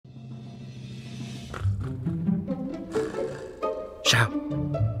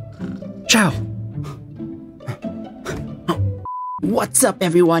Ciao. What's up,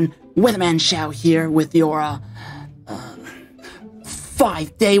 everyone? Weatherman XIAO here with your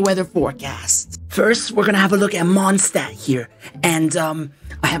 5-day weather forecast. First, we're gonna have a look at Mondstadt here, and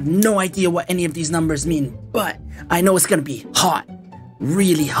I have no idea what any of these numbers mean, but I know it's gonna be hot,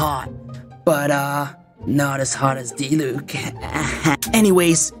 really hot, but not as hot as D-Luke.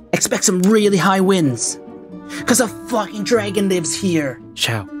 Anyways, expect some really high winds, cause a fucking dragon lives here.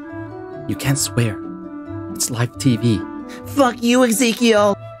 XIAO, you can't swear. It's live TV. Fuck you,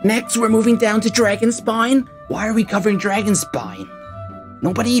 Ezekiel. Next, we're moving down to Dragonspine. Why are we covering Dragonspine?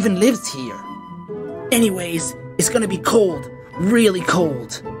 Nobody even lives here. Anyways, it's gonna be cold, really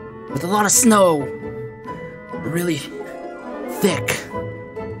cold, with a lot of snow. A really thick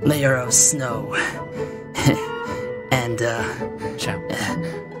layer of snow. And, XIAO.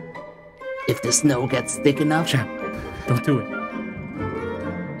 If the snow gets thick enough... XIAO, don't do it.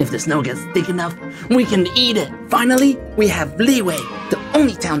 If the snow gets thick enough, we can eat it. Finally, we have leeway, the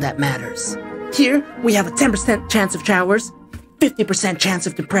only town that matters. Here, we have a 10% chance of showers, 50% chance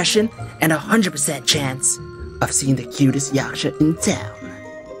of depression, and a 100% chance of seeing the cutest yaksha in town.